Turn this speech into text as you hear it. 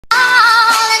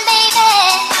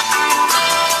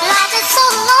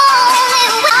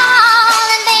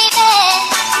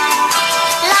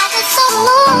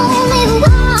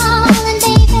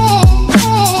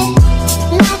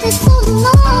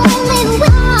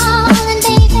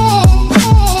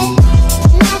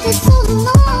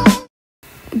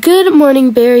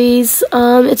morning, berries.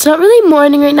 It's not really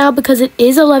morning right now because it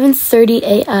is 11:30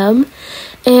 a.m.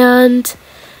 and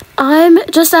I'm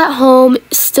just at home,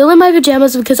 still in my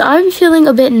pajamas because I'm feeling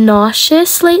a bit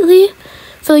nauseous lately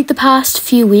for like the past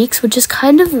few weeks, which is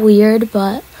kind of weird,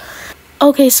 but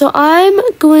okay, so I'm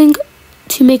going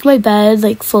to make my bed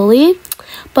like fully,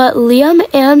 but Liam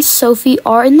and Sophie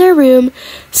are in their room.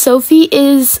 Sophie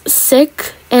is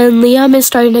sick and Liam is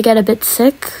starting to get a bit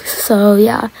sick, so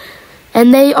yeah.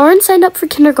 And they aren't signed up for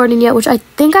kindergarten yet, which I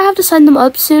think I have to sign them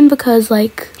up soon because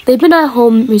like they've been at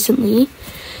home recently.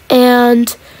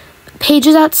 And Paige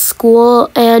is at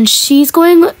school and she's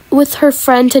going with her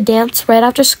friend to dance right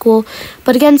after school.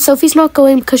 But again, Sophie's not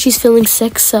going because she's feeling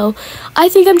sick. So I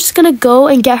think I'm just going to go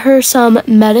and get her some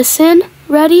medicine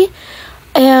ready.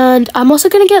 And I'm also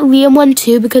going to get Liam one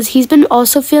too because he's been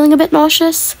also feeling a bit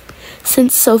nauseous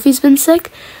since Sophie's been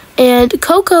sick. And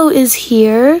Coco is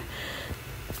here.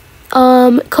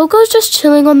 Coco's just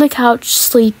chilling on the couch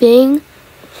sleeping.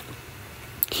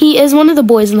 He is one of the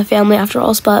boys in the family after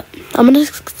all, but I'm going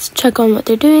to check on what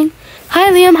they're doing. Hi,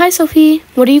 Liam. Hi, Sophie.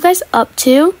 What are you guys up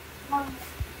to?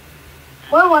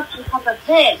 We're watching Peppa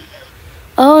Pig.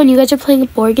 Oh, and you guys are playing a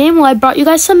board game? Well, I brought you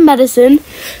guys some medicine,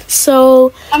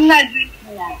 so... I'm not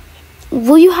drinking that.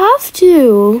 Well, you have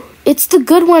to. It's the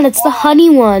good one. It's the honey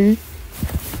one.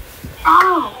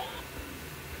 Oh.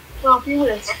 Well, if you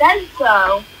would have said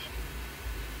so.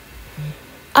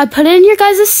 I put it in your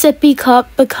guys' sippy cup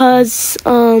because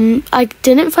I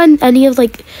didn't find any of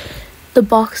like the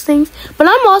box things. But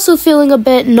I'm also feeling a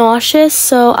bit nauseous,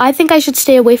 so I think I should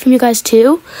stay away from you guys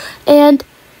too. And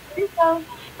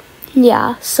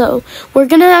yeah, so we're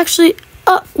gonna actually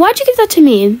why'd you give that to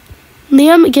me?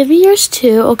 Liam, give me yours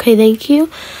too. Okay, thank you.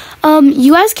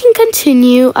 You guys can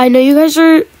continue. I know you guys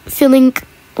are feeling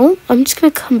I'm just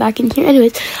gonna come back in here.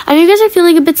 Anyways, I know you guys are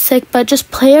feeling a bit sick, but just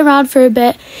play around for a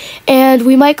bit. And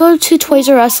we might go to Toys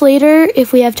R Us later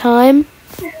if we have time.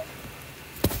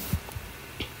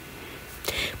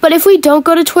 But if we don't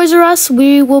go to Toys R Us,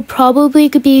 we will probably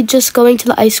be just going to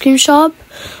the ice cream shop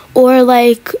or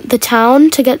like the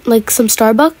town to get like some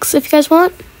Starbucks if you guys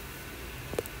want.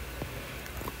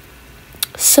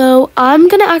 So I'm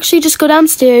gonna actually just go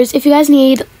downstairs. If you guys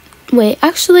need, wait,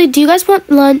 actually, do you guys want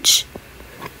lunch?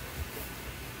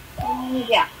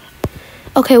 Yeah.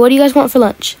 Okay, what do you guys want for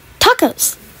lunch?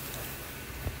 Tacos.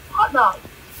 Hot dog.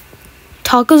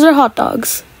 Tacos or hot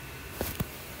dogs?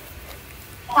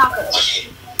 Tacos.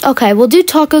 Okay, we'll do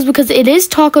tacos because it is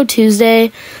Taco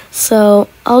Tuesday. So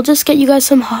I'll just get you guys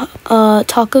some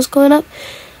tacos going up.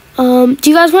 Do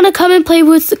you guys want to come and play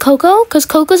with Coco? Because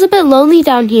Coco's a bit lonely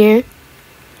down here.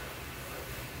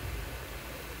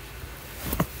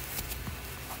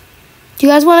 Do you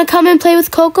guys want to come and play with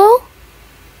Coco?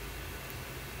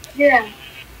 Yeah.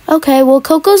 Okay, well,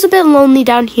 Coco's a bit lonely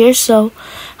down here, so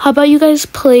how about you guys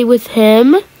play with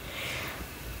him?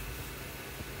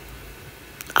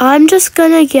 I'm just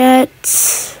gonna get...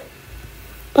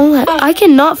 Oh, I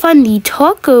cannot find the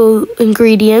taco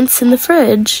ingredients in the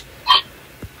fridge.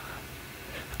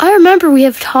 I remember we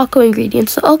have taco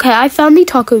ingredients. Okay, I found the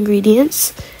taco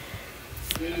ingredients.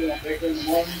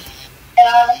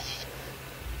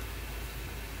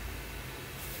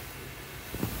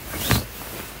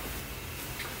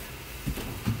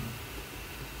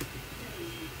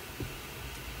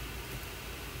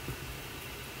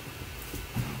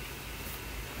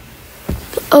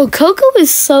 Oh, Coco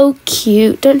is so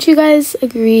cute. Don't you guys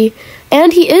agree?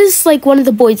 And he is like one of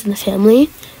the boys in the family.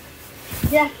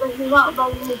 Yes, but he's not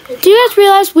about me. Do you guys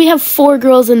realize we have 4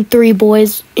 girls and 3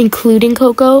 boys, including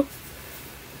Coco?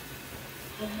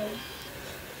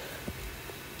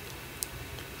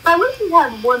 I wish we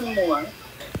had one more.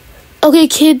 Okay,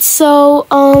 kids, so,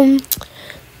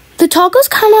 the tacos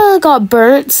kind of got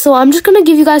burnt, so I'm just gonna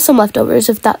give you guys some leftovers,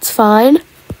 if that's fine.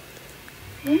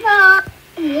 No.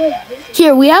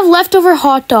 Here, we have leftover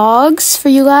hot dogs for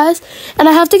you guys, and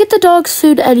I have to get the dogs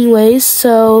food anyways,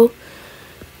 so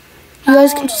you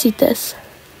guys can just eat this.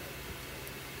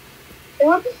 It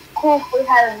would be cool if we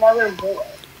had another boy.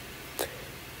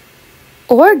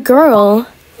 Or girl.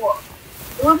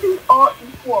 It would be all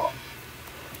equal.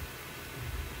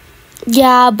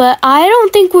 Yeah, but I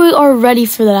don't think we are ready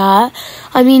for that.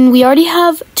 I mean, we already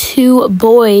have 2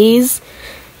 boys.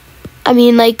 I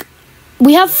mean, like,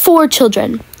 we have 4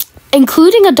 children,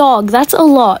 including a dog. That's a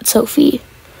lot, Sophie.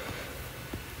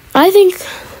 I think...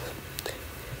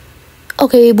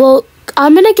 Okay, well,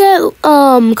 I'm gonna get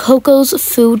Coco's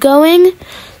food going,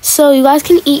 so you guys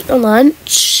can eat your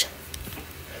lunch.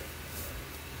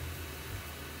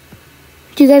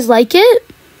 Do you guys like it?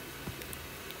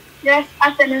 Yes,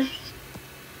 I finished.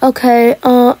 Okay,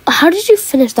 how did you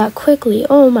finish that quickly?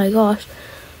 Oh my gosh.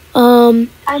 I'm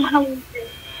hungry.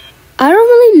 I don't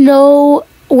really know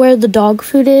where the dog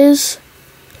food is.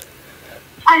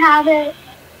 I have it.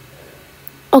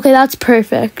 Okay, that's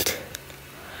perfect.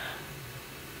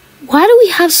 Why do we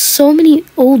have so many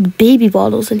old baby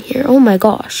bottles in here? Oh my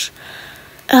gosh.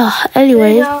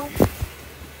 Anyway. There you go.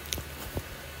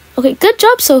 Okay, good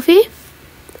job, Sophie.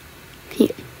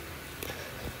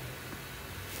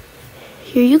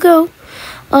 Here you go.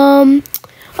 Oh,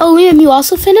 Liam, you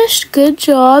also finished? Good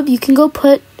job. You can go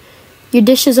put your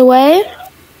dishes away.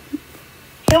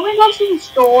 Can we go to the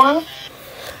store?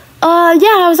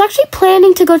 Yeah, I was actually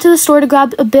planning to go to the store to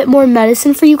grab a bit more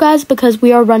medicine for you guys because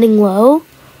we are running low.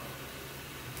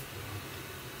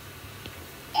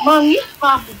 Mom, you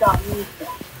probably got me sick.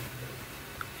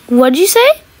 What'd you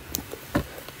say?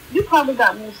 You probably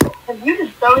got me sick. Because you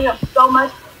just throwing up so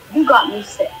much, you got me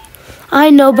sick. I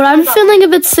know, but I'm feeling a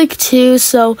bit sick too,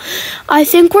 so I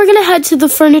think we're gonna head to the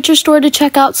furniture store to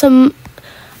check out some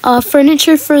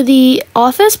furniture for the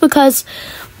office because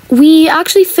we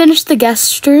actually finished the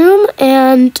guest room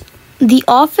and the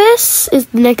office is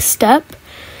the next step.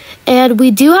 And we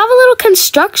do have a little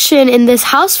construction in this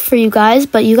house for you guys,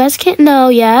 but you guys can't know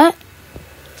yet.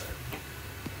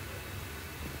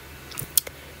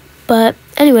 But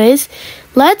anyways,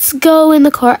 let's go in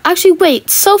the car. Actually, wait,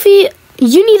 Sophie,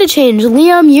 you need to change.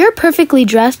 Liam, you're perfectly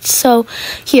dressed, so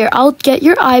here, I'll get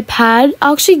your iPad.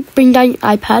 I'll actually bring down your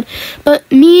iPad,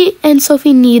 but me and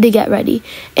Sophie need to get ready.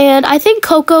 And I think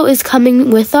Coco is coming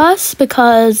with us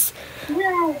because...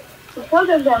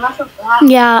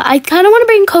 yeah, I kind of want to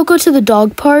bring Coco to the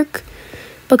dog park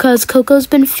because Coco's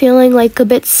been feeling like a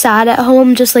bit sad at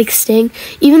home, just like staying.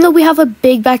 Even though we have a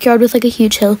big backyard with like a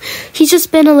huge hill, he's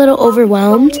just been a little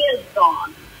overwhelmed.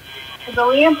 The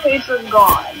Liam place is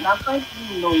gone. That's like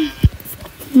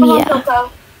Come on,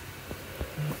 Coco.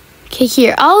 Okay,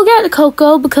 here. I'll get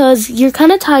Coco because you're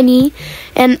kind of tiny,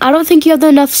 and I don't think you have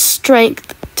enough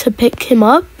strength to pick him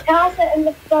up. Can I sit in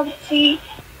the front seat?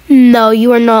 No,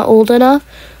 you are not old enough.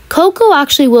 Coco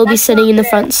actually will be sitting in the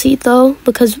front seat though,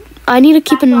 because I need to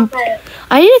keep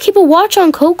a watch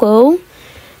on Coco.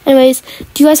 Anyways,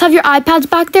 do you guys have your iPads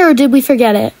back there, or did we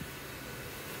forget it?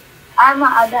 I have my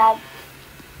iPad.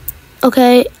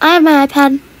 Okay, I have my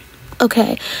iPad.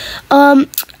 Okay. I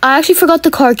actually forgot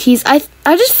the car keys. I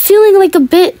just feeling like a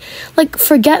bit like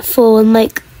forgetful and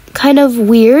like kind of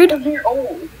weird. Because you're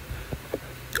old.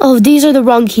 Oh, these are the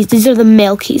wrong keys. These are the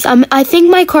male keys. I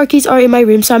think my car keys are in my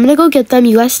room, so I'm gonna go get them.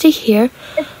 You guys stay here.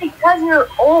 It's because you're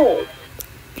old.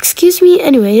 Excuse me.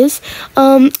 Anyways,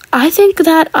 I think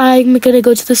that I'm gonna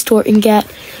go to the store and get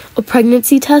a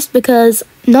pregnancy test because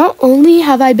not only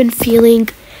have I been feeling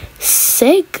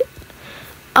sick,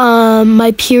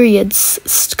 my periods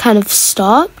kind of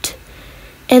stopped,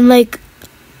 and like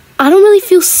I don't really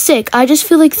feel sick. I just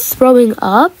feel like throwing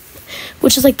up,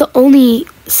 which is like the only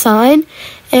sign.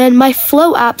 And my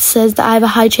Flow app says that I have a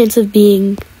high chance of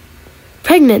being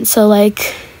pregnant. So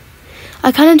like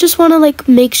I kind of just want to like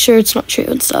make sure it's not true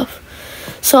and stuff.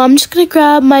 So I'm just gonna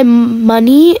grab my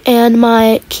money and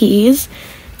my keys,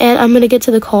 and I'm gonna get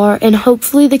to the car, and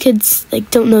hopefully the kids like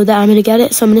don't know that I'm gonna get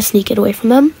it, so I'm gonna sneak it away from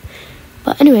them.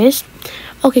 But anyways,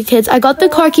 okay kids, I got the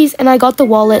car keys and I got the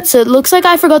wallet, so it looks like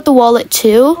I forgot the wallet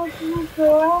too.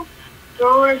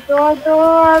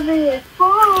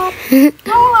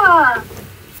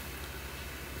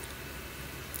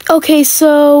 Okay,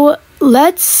 so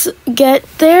let's get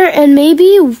there, and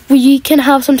maybe we can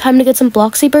have some time to get some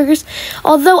Bloxy burgers.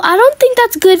 Although I don't think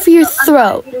that's good for your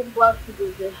throat.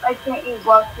 I can't eat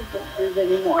Bloxy burgers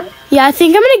anymore. Yeah, I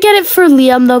think I'm gonna get it for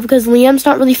Liam though, because Liam's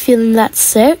not really feeling that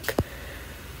sick.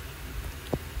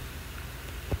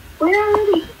 We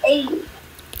already ate.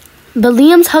 But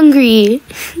Liam's hungry.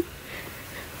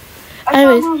 I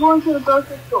thought we were going to the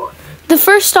grocery store. The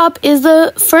first stop is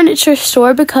the furniture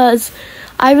store because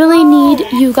I really need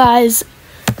you guys.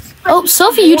 Oh,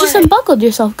 Sophie, you just unbuckled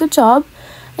yourself. Good job.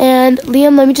 And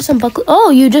Liam, let me just unbuckle.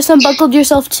 Oh, you just unbuckled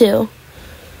yourself too.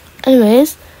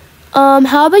 Anyways,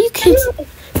 how about you kids?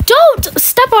 Don't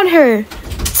step on her,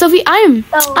 Sophie.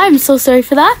 I'm so sorry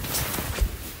for that.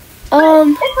 It's a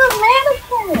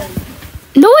mannequin.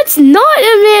 No, it's not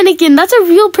a mannequin. That's a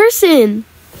real person.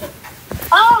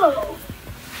 Oh,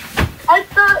 I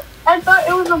thought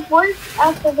it was a voice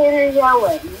activator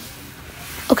yelling.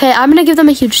 Okay, I'm gonna give them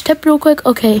a huge tip real quick.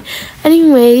 Okay,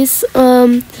 anyways,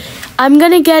 I'm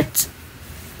gonna get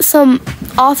some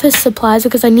office supplies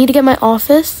because I need to get my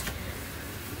office.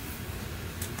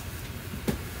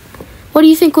 What do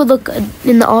you think would look good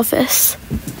in the office?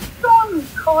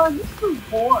 This is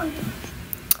boring.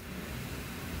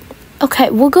 Okay,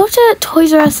 we'll go to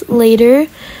Toys R Us later.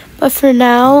 But for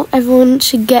now, everyone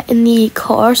should get in the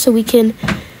car so we can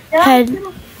head.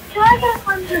 Can I get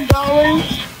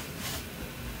 $100?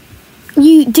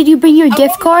 Did you bring your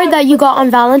gift card that you got on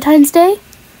Valentine's Day?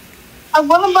 I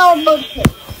want to buy a bookcase.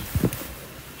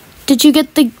 Did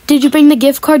you bring the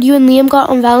gift card you and Liam got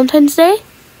on Valentine's Day?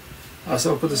 I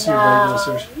still put this in your bag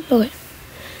downstairs. Okay.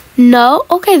 No?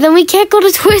 Okay, then we can't go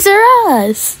to Toys R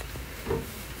Us.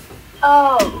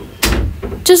 Oh.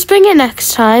 Just bring it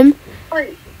next time.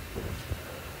 Wait.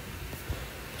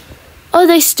 Oh,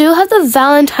 they still have the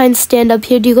Valentine's stand up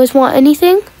here. Do you guys want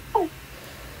anything?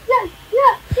 Yes.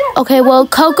 Okay, well,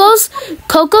 Coco's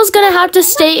gonna have to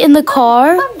stay in the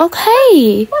car.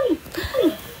 Okay.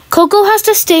 Coco has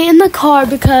to stay in the car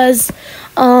because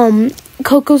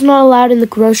Coco's not allowed in the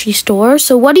grocery store.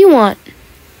 So what do you want?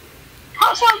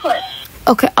 Hot chocolate.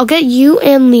 Okay, I'll get you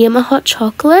and Liam a hot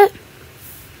chocolate.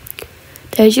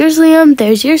 There's yours, Liam.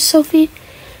 There's yours, Sophie.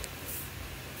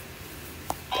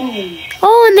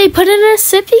 Oh, and they put it in a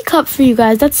sippy cup for you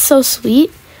guys. That's so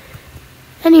sweet.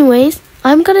 Anyways,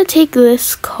 I'm gonna take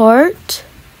this cart.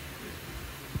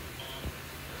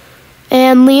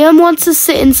 And Liam wants to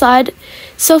sit inside.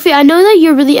 Sophie, I know that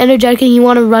you're really energetic and you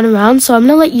want to run around, so I'm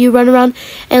gonna let you run around.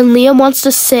 And Liam wants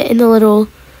to sit in the little,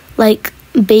 like,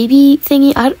 baby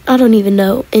thingy. I don't even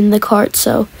know, in the cart.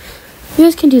 So you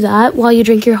guys can do that while you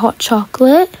drink your hot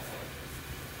chocolate.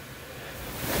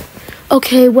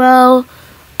 Okay, well,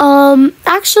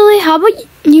 actually, how about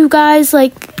you guys,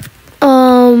 like,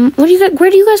 where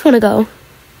do you guys want to go?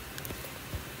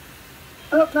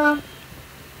 Okay.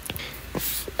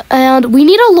 And we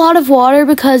need a lot of water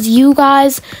because you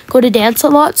guys go to dance a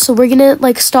lot, so we're gonna,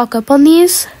 like, stock up on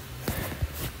these.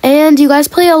 And you guys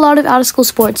play a lot of out-of-school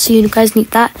sports, so you guys need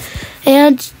that.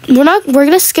 And we're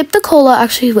gonna skip the cola.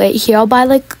 Actually, wait, here, I'll buy,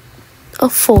 like, a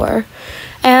 4.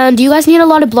 And you guys need a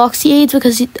lot of bloxy aids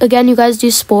because, again, you guys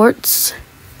do sports.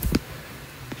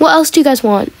 What else do you guys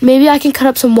want? Maybe I can cut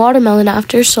up some watermelon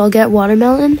after, so I'll get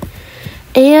watermelon.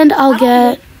 And I'm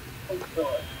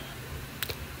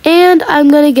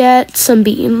gonna get some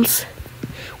beans.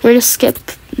 We're gonna skip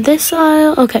this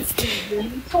aisle. Okay.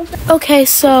 Okay,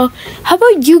 so how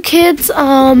about you kids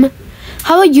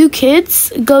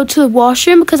go to the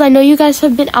washroom because I know you guys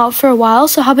have been out for a while,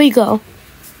 so how about you go?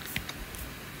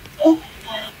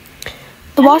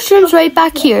 The washroom's right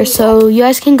back here, so you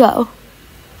guys can go.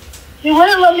 You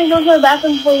wouldn't let me go to the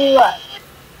bathroom before you left.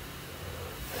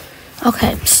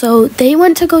 Okay, so they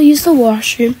went to go use the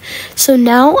washroom. So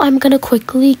now I'm going to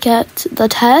quickly get the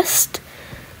test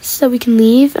so we can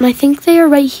leave. And I think they are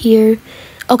right here.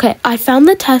 Okay, I found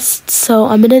the test, so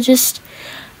I'm going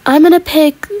to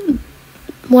pick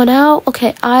one out.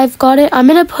 Okay, I've got it. I'm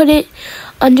going to put it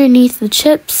underneath the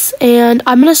chips. And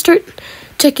I'm going to start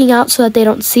checking out so that they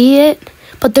don't see it.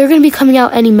 But they're going to be coming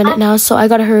out any minute now, so I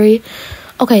got to hurry.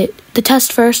 Okay, the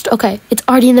test first. Okay, it's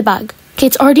already in the bag. Okay,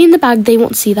 it's already in the bag. They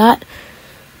won't see that.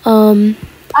 I'm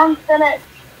finished.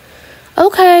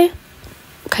 Okay.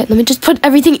 Okay, let me just put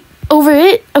everything over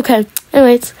it. Okay,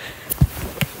 anyways.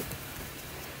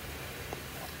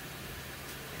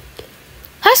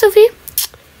 Hi, Sophie.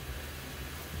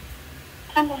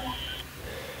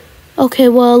 Okay,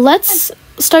 well, let's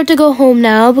start to go home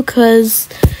now because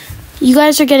you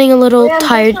guys are getting a little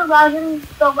tired.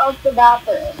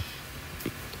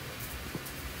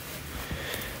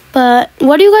 But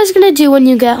what are you guys going to do when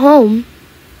you get home?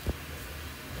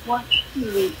 Watch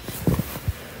TV.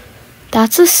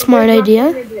 That's a smart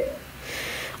idea.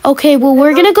 Okay, well,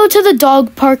 we're going to go to the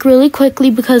dog park really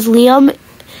quickly because not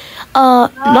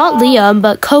Liam,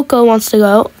 but Coco wants to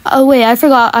go. Oh, wait, I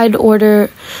forgot I'd order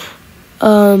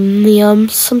Liam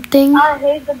something. I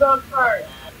hate the dog park.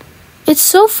 It's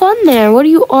so fun there. What are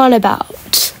you on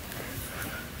about?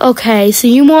 Okay, so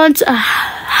you want a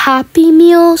Happy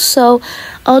Meal, so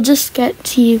I'll just get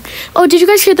to you. Oh, did you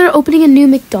guys hear they're opening a new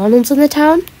McDonald's in the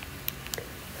town?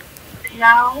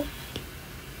 No.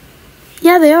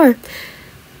 Yeah, they are.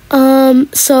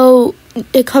 So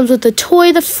it comes with the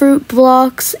toy, the fruit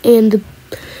blocks, and the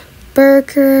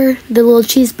burger, the little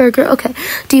cheeseburger. Okay,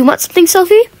 do you want something,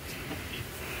 Sophie?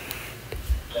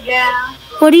 Yeah.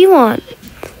 What do you want?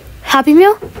 Happy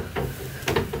Meal?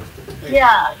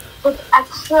 Yeah, with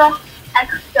extra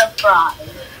fries.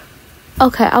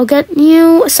 Okay, I'll get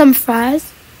you some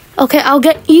fries. Okay, I'll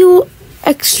get you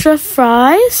extra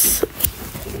fries.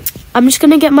 I'm just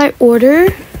gonna get my order.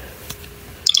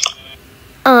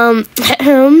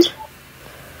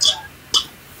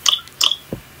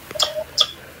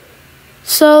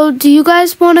 So, do you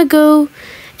guys want to go?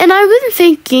 And I've been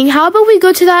thinking, how about we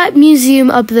go to that museum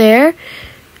up there?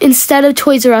 instead of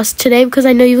Toys R Us today because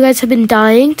I know you guys have been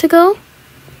dying to go.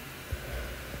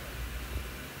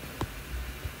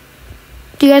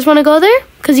 Do you guys want to go there?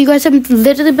 Because you guys have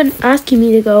literally been asking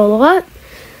me to go a lot.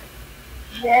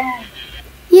 Yeah.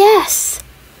 Yes.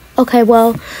 Okay,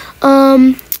 well,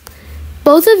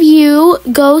 both of you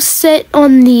go sit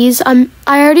on these. I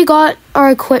already got our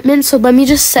equipment, so let me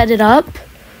just set it up.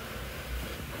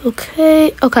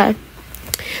 Okay.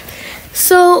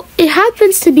 So it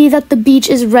happens to be that the beach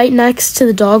is right next to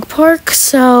the dog park.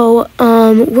 So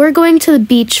we're going to the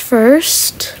beach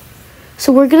first.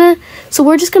 So we're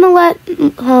just gonna let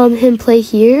him play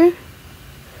here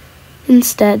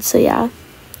instead. So yeah,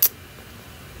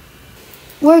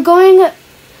 we're gonna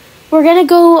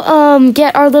go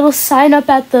get our little sign up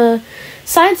at the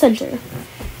science center.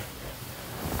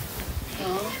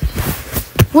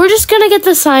 We're just gonna get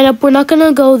the sign up. We're not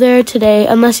gonna go there today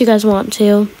unless you guys want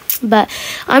to. But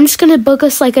I'm just gonna book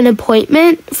us like an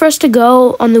appointment for us to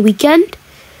go on the weekend.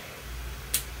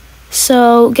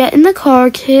 So get in the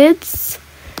car, kids.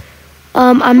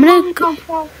 I'm gonna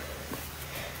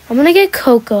get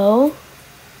Coco.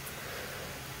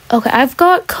 Okay, I've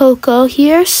got Coco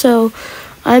here, so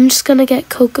I'm just gonna get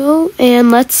Coco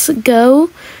and let's go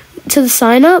to the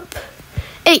sign up.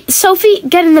 Hey, Sophie,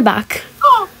 get in the back.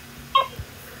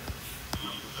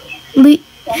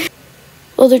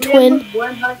 Well, they're twin.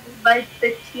 100 by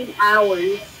 15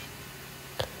 hours.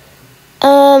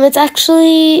 It's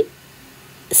actually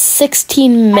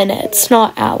 16 minutes,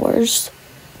 not hours.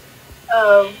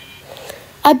 Oh.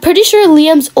 I'm pretty sure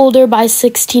Liam's older by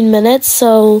 16 minutes,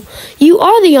 so you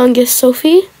are the youngest,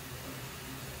 Sophie.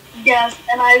 Yes,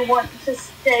 and I want to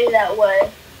stay that way.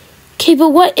 Okay, but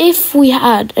what if we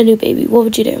had a new baby? What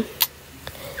would you do?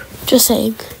 Just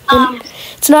saying. I'm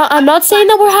not saying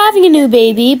that we're having a new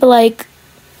baby, but like.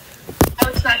 I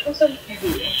would smack myself with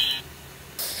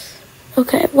you.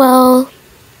 Okay, well,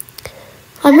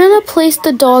 I'm gonna place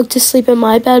the dog to sleep in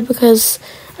my bed because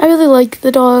I really like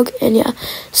the dog, and yeah.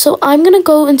 So I'm gonna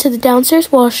go into the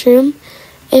downstairs washroom,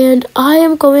 and I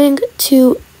am going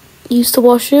to use the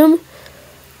washroom.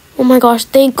 Oh my gosh,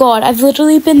 thank God. I've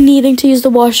literally been needing to use the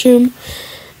washroom.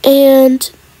 And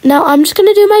now I'm just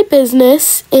gonna do my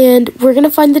business, and we're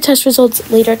gonna find the test results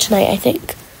later tonight, I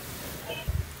think.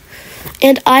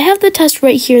 And I have the test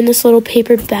right here in this little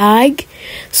paper bag.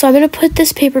 So I'm gonna put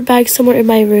this paper bag somewhere in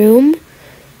my room.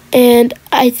 And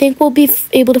I think we'll be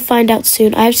able to find out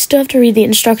soon. I still have to read the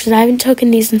instructions. I haven't taken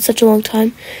these in such a long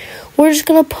time. We're just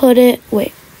gonna put it,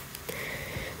 We're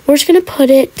just gonna put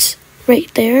it right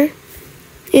there,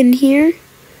 in here.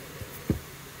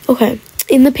 Okay,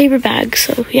 in the paper bag,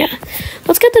 so yeah.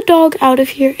 Let's get the dog out of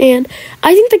here, and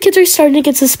I think the kids are starting to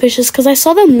get suspicious because I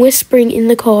saw them whispering in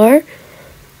the car.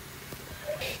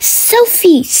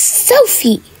 Sophie!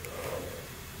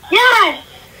 Yeah!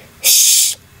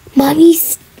 Shh!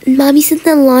 Mommy's in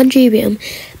the laundry room,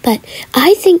 but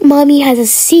I think Mommy has a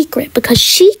secret because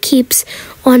she keeps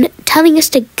on telling us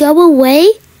to go away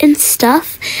and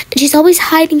stuff, and she's always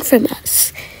hiding from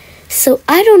us. So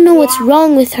I don't know what's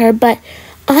wrong with her, but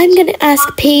I'm gonna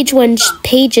ask Paige when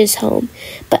Paige is home.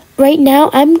 But right now,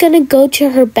 I'm gonna go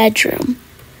to her bedroom.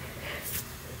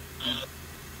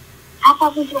 How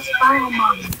about we just follow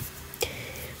Mommy?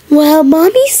 Well,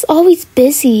 Mommy's always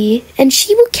busy, and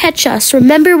she will catch us.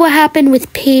 Remember what happened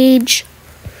with Paige?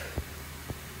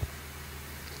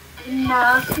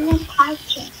 No, she didn't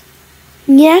catch us.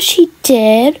 Yeah, she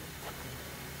did.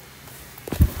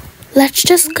 Let's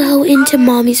just go into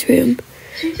Mommy's room.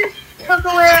 She just took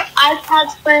away our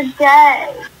iPads for a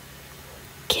day.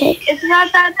 Okay. It's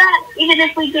not that bad, even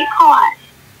if we get caught.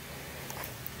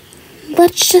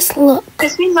 Let's just look.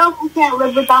 Because we know we can't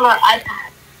live without our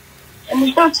iPads. And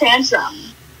we throw tantrum.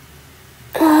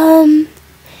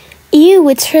 Ew,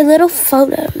 it's her little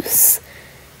photos.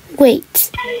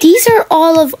 Wait, these are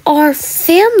all of our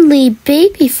family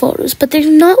baby photos, but there's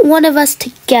not one of us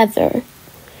together.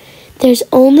 There's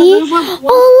only...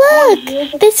 Oh,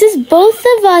 look! This is both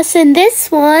of us in this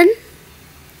one.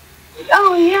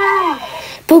 Oh, yeah.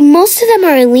 But most of them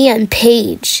are Aaliyah and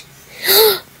Paige.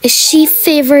 Is she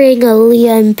favoring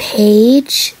Aaliyah and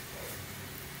Paige?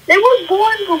 They were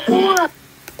born before.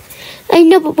 I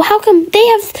know, but how come they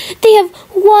have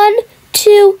 1,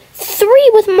 2,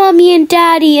 3 with Mommy and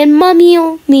Daddy and Mommy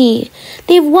and me?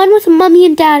 They have 1 with Mommy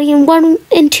and Daddy and 1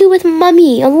 and 2 with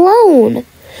Mommy alone.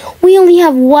 We only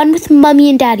have 1 with Mommy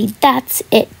and Daddy. That's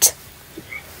it.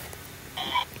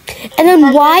 And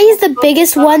then why is the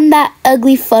biggest one that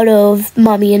ugly photo of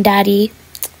Mommy and Daddy?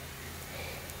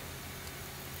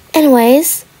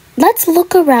 Anyways, let's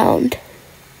look around.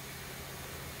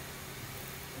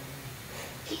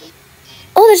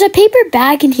 Oh, there's a paper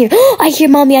bag in here. Oh, I hear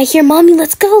mommy.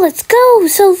 Let's go,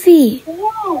 Sophie.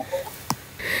 Whoa.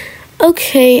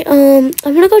 Okay, I'm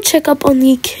gonna go check up on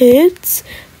the kids.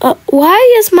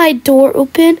 Why is my door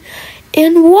open?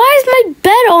 And why is my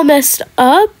bed all messed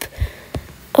up?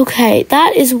 Okay,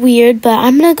 that is weird, but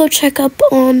I'm gonna go check up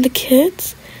on the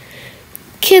kids.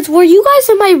 Kids, were you guys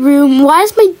in my room? Why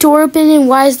is my door open and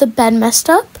why is the bed messed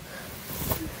up?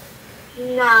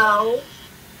 No.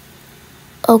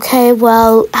 Okay,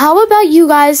 well, how about you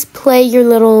guys play your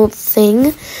little thing?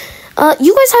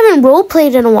 You guys haven't role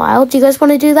played in a while. Do you guys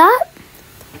want to do that?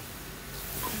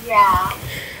 Yeah.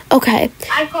 Okay.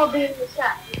 I call being the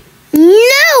chef.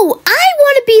 No, I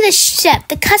want to be the chef.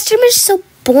 The customer's so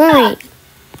boring.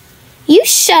 You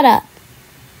shut up.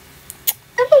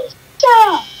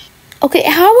 Okay,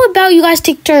 how about you guys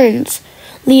take turns?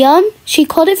 Liam, she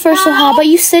called it first, so how about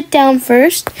you sit down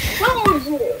first?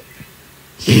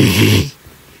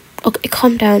 Okay,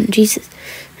 calm down, Jesus.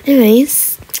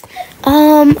 Anyways,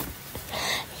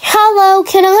 hello,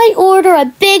 can I order a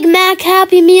Big Mac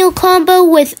Happy Meal combo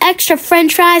with extra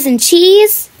french fries and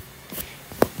cheese?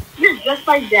 You're just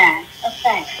like Dad. A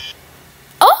fat.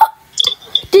 Oh,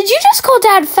 did you just call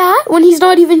Dad fat when he's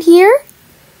not even here?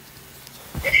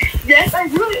 Yes, I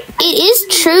do. It is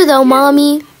true, though,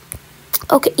 Mommy.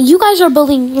 Okay, you guys are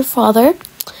bullying your father,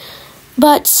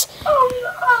 but...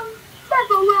 That's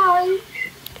a lie.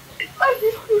 I'm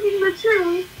just speaking the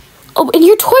truth. Oh, and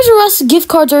your Toys R Us gift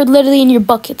cards are literally in your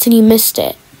buckets, and you missed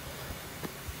it.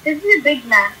 This is a Big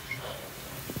Mac.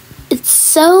 It's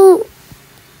so...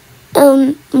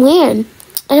 weird.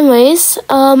 Anyways,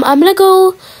 I'm gonna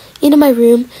go into my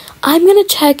room. I'm gonna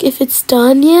check if it's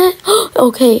done yet.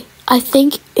 Okay, I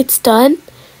think it's done.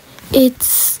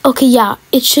 Okay, yeah,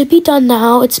 it should be done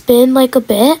now. It's been like a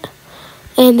bit,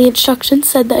 and the instructions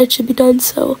said that it should be done,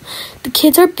 so the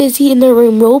kids are busy in their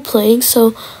room role playing,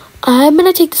 so I'm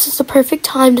gonna take this as the perfect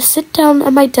time to sit down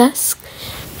at my desk,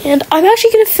 and I'm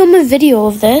actually gonna film a video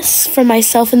of this for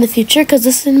myself in the future, because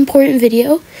this is an important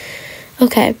video.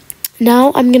 Okay,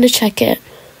 now I'm gonna check it.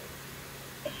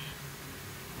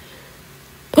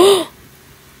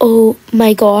 Oh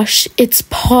my gosh, it's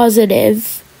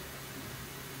positive.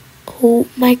 Oh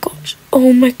my gosh,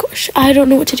 I don't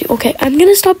know what to do. Okay, I'm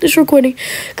gonna stop this recording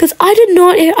because I did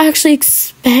not actually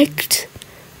expect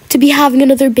to be having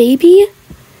another baby.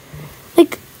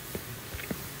 Like,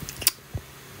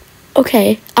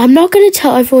 okay, I'm not gonna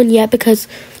tell everyone yet because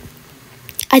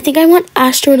I think I want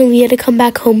Astro and Aaliyah to come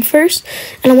back home first,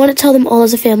 and I want to tell them all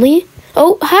as a family.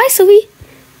 Oh, hi, Zoe.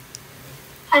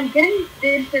 I'm getting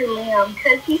food for Liam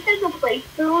because he says a plate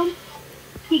food.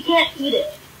 He can't eat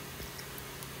it.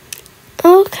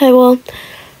 Okay, well,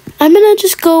 I'm gonna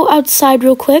just go outside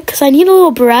real quick because I need a little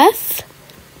breath.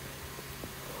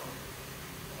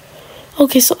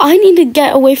 Okay, so I need to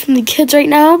get away from the kids right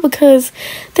now because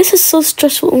this is so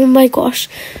stressful. Oh my gosh.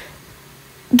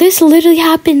 This literally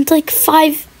happened like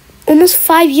almost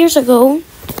 5 years ago.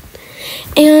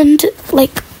 And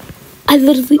like,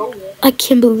 I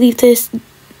can't believe this.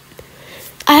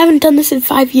 I haven't done this in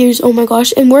 5 years. Oh my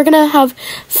gosh. And we're gonna have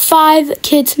 5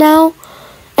 kids now.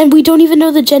 And we don't even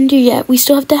know the gender yet. We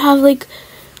still have to have like,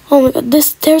 oh my god,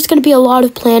 there's going to be a lot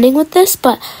of planning with this,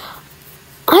 but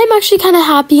I'm actually kind of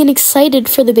happy and excited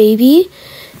for the baby.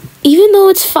 Even though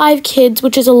it's 5 kids,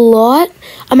 which is a lot,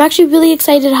 I'm actually really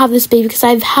excited to have this baby because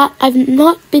I've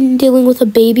not been dealing with a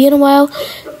baby in a while,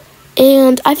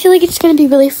 and I feel like it's going to be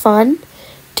really fun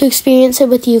to experience it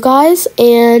with you guys,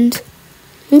 and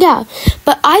yeah.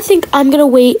 But I think I'm going to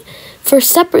wait for a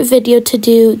separate video to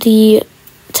do the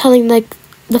telling like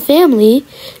the family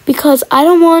because I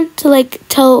don't want to like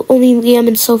tell only Liam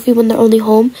and Sophie when they're only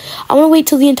home. I want to wait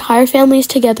till the entire family is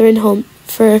together and home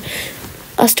for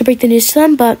us to break the news to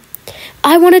them, but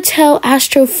I want to tell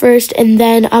Astro first and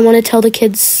then I want to tell the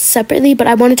kids separately, but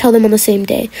I want to tell them on the same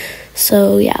day.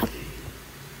 So yeah.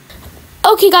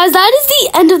 Okay guys, that is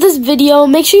the end of this video.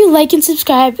 Make sure you like and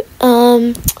subscribe,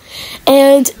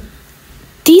 and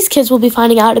these kids will be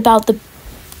finding out about the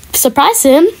surprise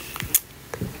soon.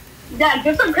 Yeah,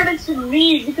 give some credit to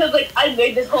me because like I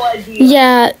made this whole idea.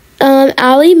 Yeah,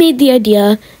 Allie made the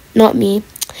idea, not me.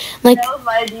 Like, that was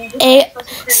my idea.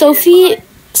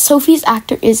 Sophie's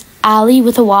actor is Allie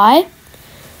with a Y.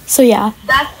 So yeah.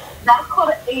 That's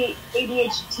called an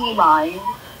ADHD mind.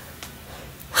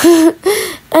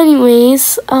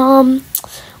 Anyways,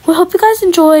 we hope you guys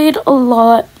enjoyed a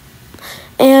lot.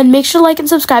 And make sure to like and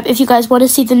subscribe if you guys want to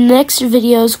see the next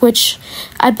videos, which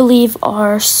I believe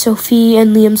are Sophie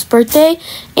and Liam's birthday,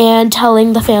 and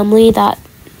telling the family that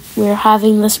we're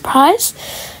having the surprise,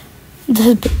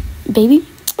 the baby.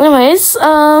 Anyways,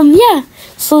 yeah.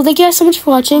 So thank you guys so much for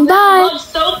watching. Bye. Love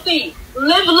Sophie.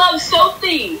 Live, love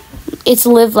Sophie. It's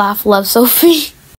live, laugh, love Sophie.